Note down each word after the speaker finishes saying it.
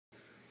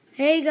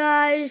Hey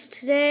guys,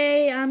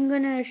 today I'm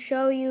gonna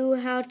show you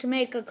how to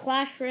make a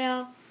Clash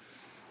Royale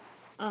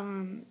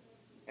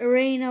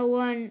Arena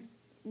 1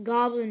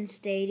 Goblin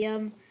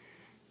Stadium.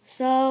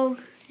 So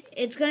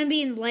it's gonna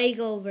be in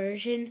Lego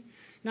version,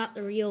 not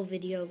the real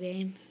video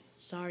game.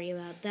 Sorry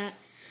about that.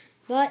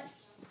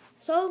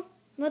 So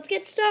let's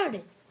get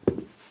started.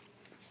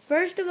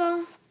 First of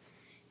all,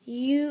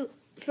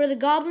 for the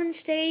Goblin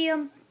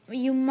Stadium,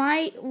 you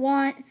might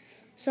want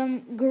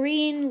some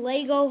green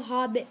Lego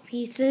Hobbit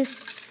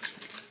pieces.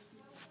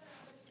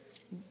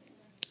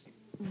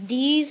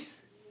 These,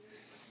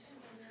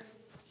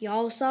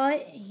 y'all saw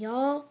it?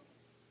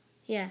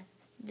 Yeah,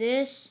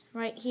 this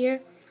right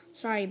here.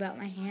 Sorry about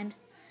my hand.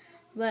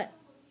 But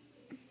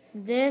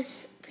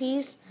this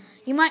piece,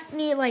 you might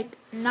need like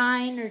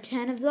 9 or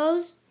 10 of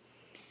those.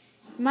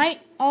 You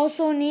might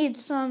also need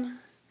some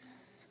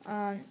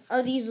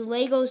of these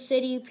Lego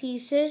City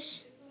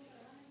pieces.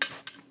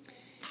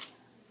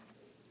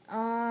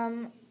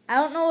 I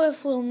don't know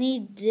if we'll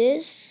need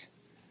this.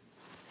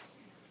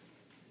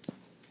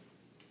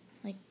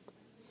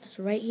 It's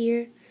right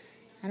here.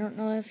 I don't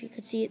know if you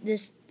could see it,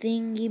 this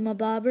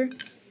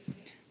thingy-mabobber.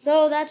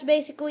 So that's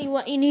basically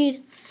what you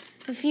need.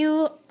 A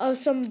few of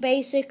some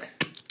basic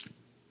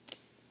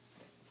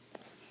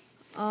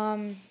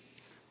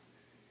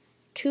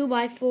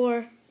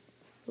 2x4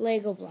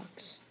 Lego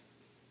blocks.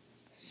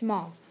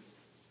 Small.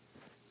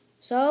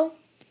 So,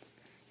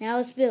 now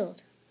let's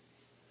build.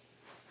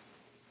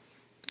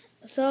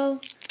 So,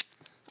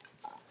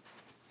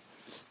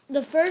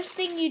 the first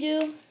thing you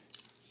do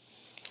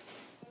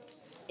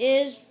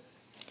is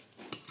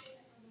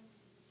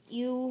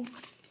you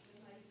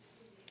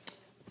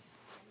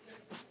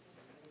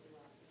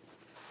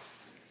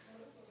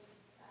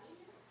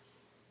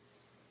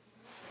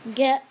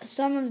get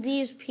some of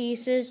these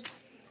pieces,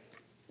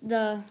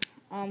 the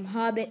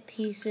Hobbit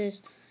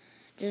pieces.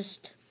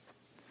 Just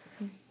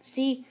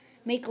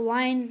make a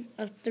line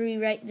of 3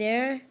 right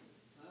there.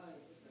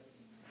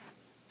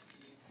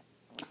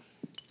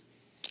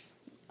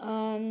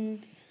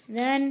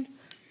 Then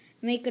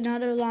make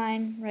another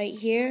line right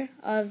here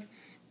of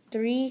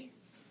 3.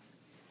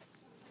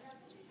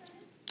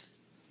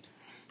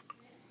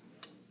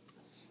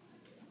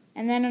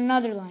 And then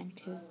another line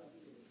too.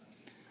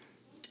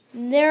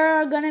 There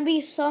are going to be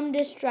some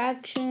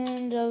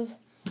distractions of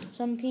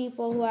some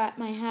people who are at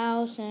my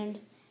house and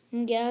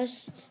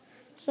guests.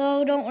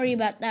 So don't worry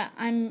about that.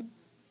 I'm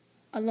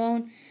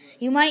alone.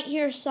 You might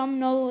hear some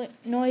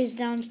noise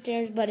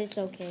downstairs, but it's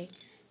okay.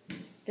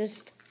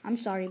 I'm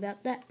sorry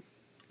about that.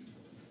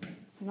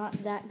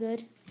 Not that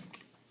good.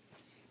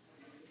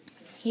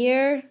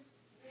 Here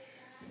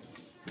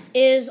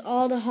is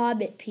all the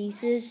Hobbit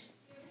pieces.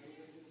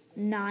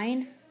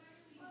 9.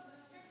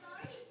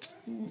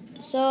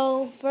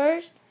 So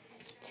first,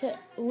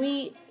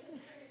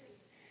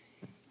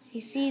 you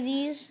see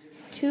these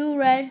 2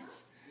 reds,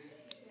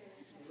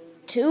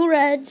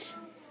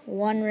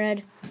 1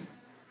 red,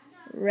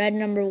 red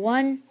number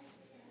 1,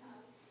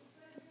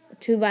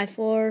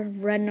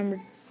 2x4, red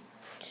number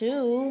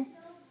 2,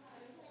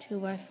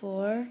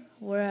 2x4,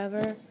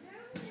 wherever,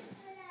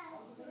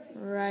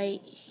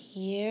 right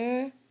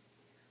here.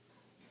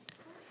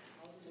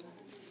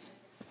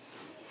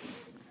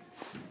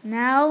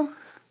 Now,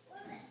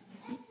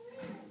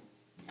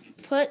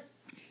 put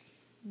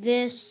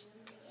this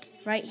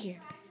right here.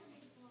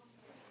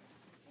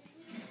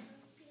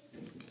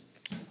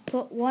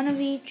 Put one of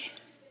each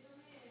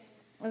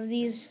of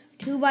these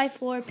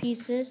 2x4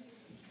 pieces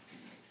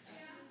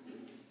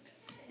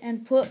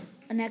and put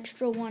an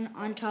extra one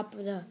on top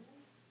of the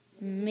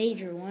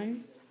major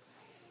one.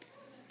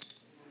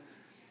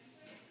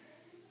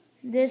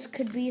 This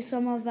could be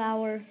some of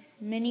our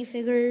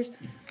minifigures.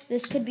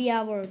 This could be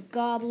our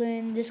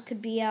goblin. This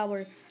could be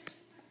our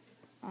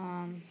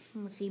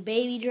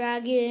baby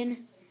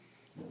dragon.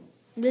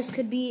 This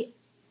could be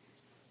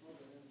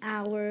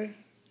our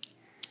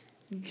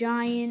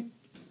giant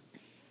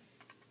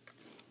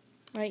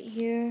right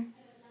here.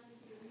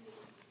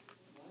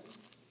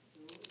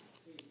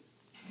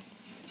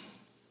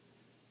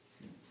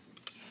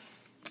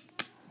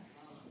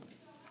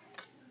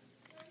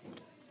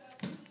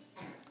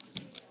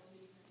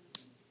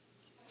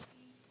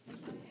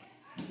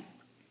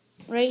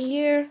 Right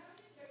here.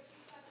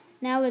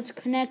 Now let's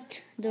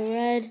connect the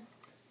red.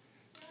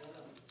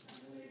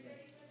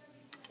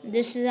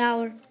 This is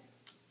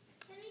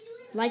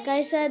like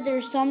I said,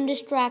 there's some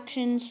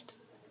distractions.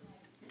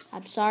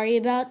 I'm sorry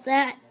about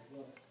that.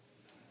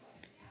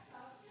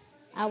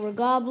 Our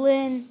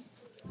goblin.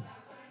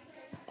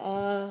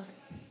 What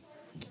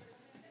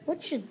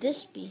should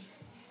this be?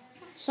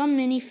 Some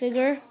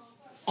minifigure.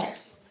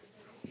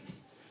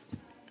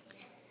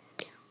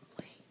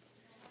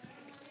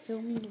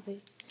 Film me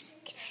away.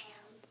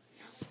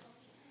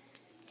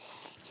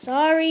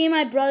 Sorry,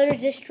 my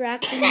brother's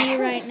distracting me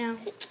right now.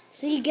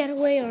 See, get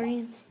away,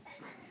 Arian.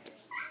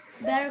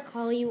 Better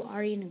call you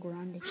Ariana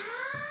Grande.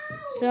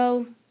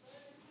 So,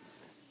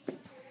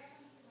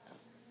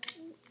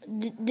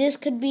 this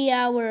could be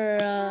our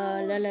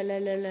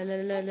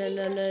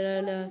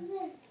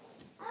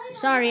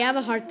Sorry, I have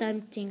a hard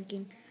time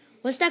thinking.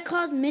 What's that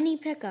called? Mini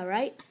P.E.K.K.A,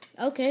 right?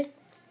 Okay.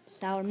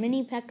 It's our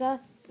Mini P.E.K.K.A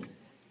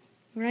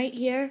right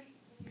here.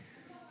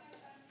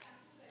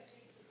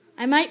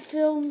 I might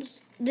film.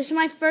 This is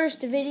my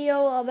first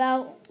video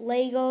about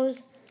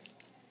Legos,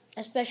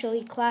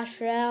 especially Clash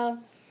Royale.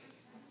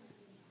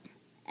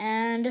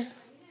 And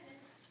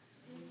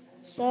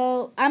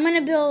so I'm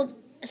gonna build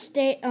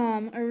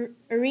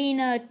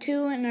Arena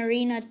 2 and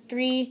Arena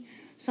 3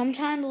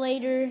 sometime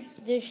later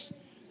this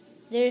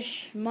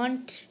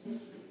month.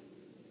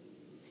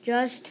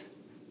 Just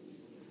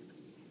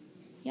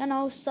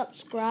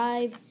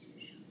subscribe.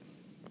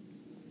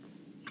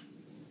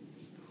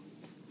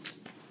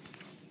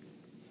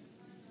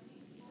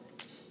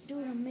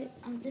 Dude,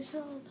 this is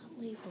all about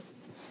Lego.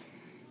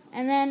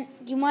 And then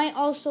you might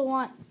also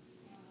want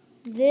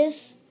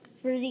this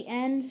for the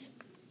ends.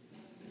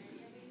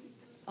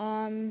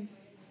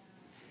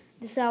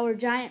 This is our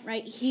giant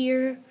right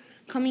here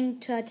coming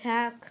to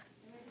attack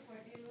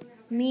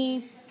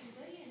me.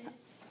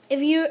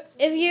 If you're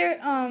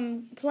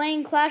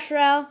playing Clash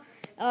Royale,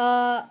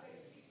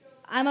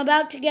 I'm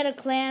about to get a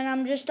clan.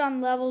 I'm just on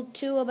level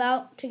 2,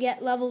 about to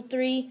get level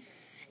 3,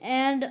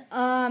 and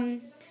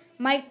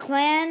my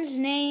clan's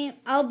name.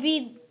 I'll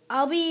be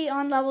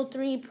on level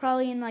 3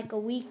 probably in like a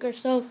week or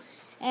so,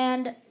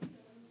 and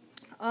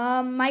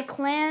my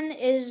clan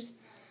is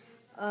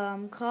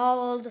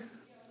called.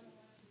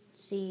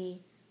 Let's see,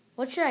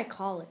 what should I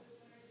call it?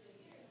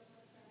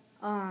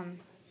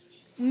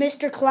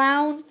 Mr.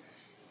 Clown.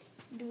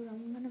 Dude,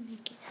 I'm gonna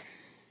make it.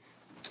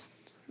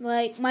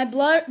 Like, my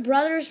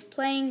brother's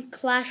playing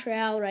Clash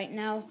Royale right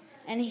now,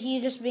 and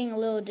he's just being a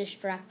little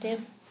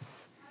distractive.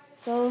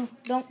 So,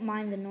 don't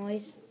mind the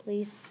noise,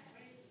 please.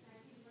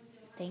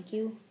 Thank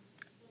you.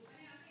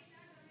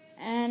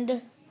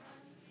 And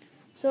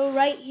so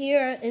right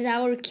here is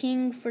our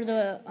king for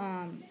the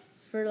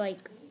for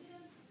like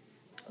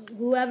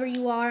whoever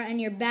you are, and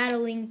you're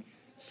battling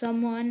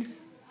someone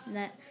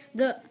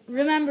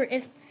remember,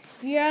 if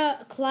you're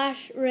a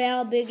Clash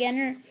Royale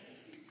beginner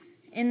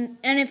and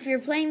if you're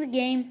playing the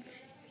game,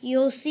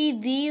 you'll see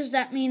these.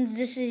 That means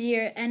this is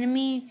your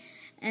enemy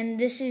and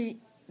this is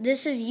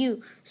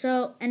you.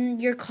 So,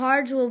 and your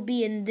cards will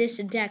be in this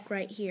deck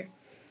right here.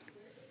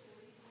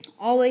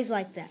 Always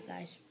like that,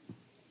 guys.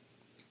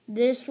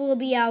 This will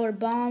be our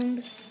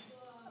bomber.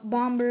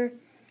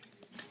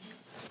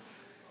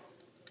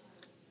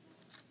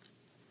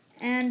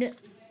 And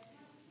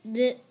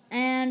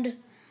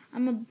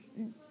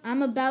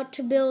I'm about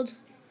to build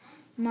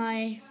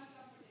my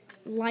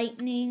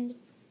lightning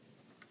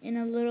in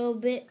a little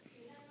bit.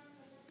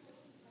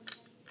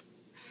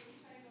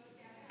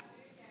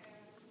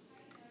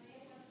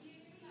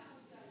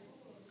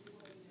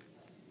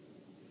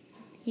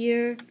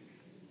 Here.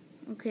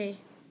 Okay.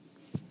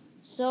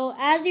 So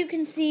as you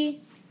can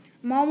see,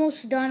 I'm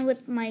almost done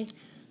with my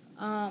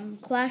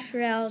Clash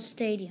Royale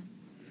stadium.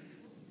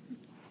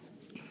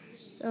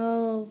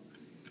 So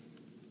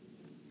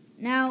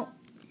now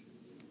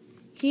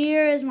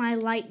here is my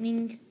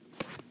lightning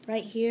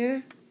right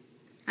here.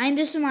 And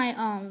this is my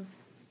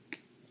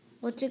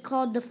what's it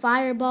called? The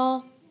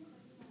fireball.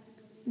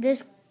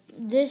 This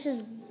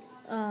is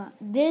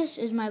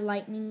my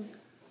lightning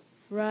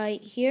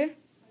right here.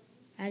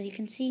 As you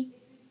can see,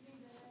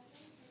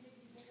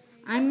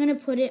 I'm gonna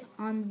put it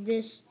on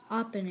this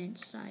opponent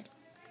side.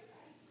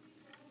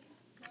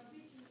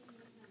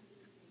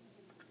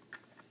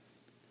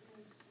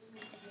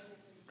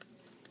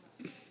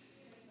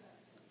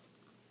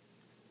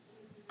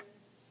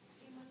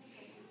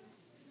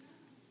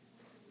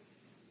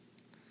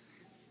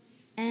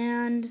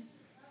 And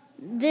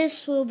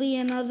this will be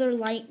another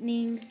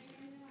lightning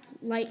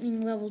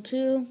level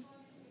 2.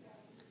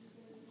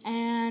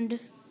 And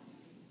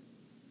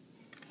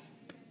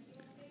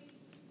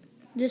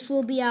this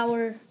will be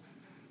our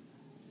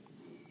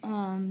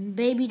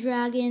baby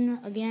dragon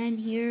again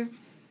here.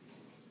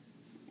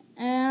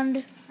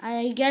 And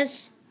I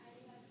guess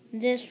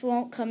this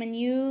won't come in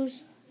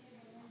use.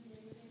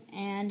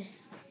 And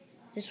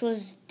this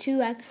was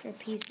 2 extra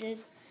pieces.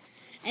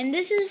 And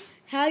this is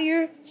how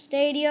your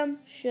stadium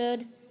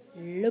should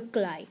look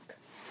like.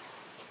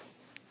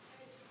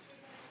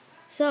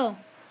 So,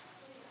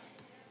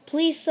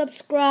 please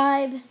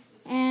subscribe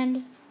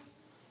and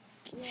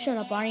shut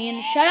up,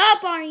 Aryan. Shut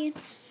up, Aryan.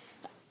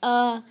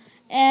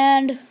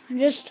 And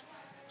just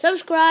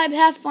subscribe,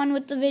 have fun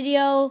with the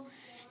video,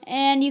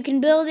 and you can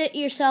build it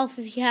yourself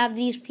if you have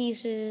these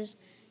pieces.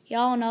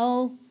 Y'all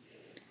know,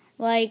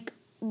 like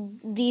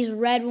these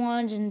red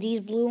ones and these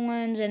blue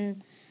ones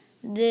and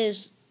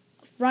this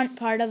front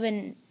part of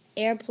an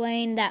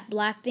airplane, that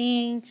black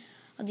thing,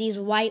 these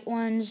white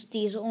ones,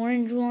 these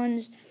orange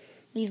ones,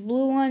 these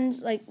blue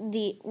ones, like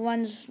the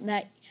ones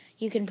that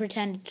you can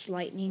pretend it's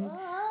lightning.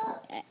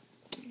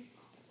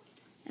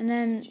 And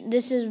then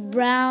this is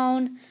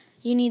brown.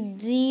 You need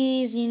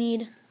these. You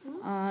need,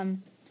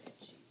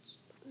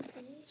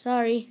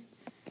 sorry,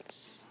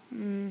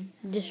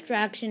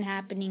 distraction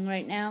happening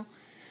right now.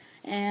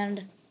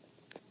 And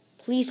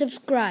please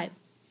subscribe.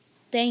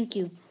 Thank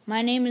you.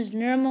 My name is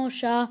Nirmal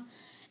Shah,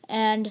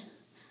 and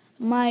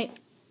My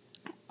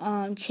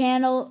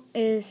channel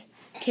is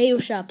KO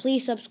Shop.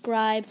 Please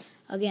subscribe.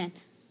 Again,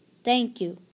 thank you.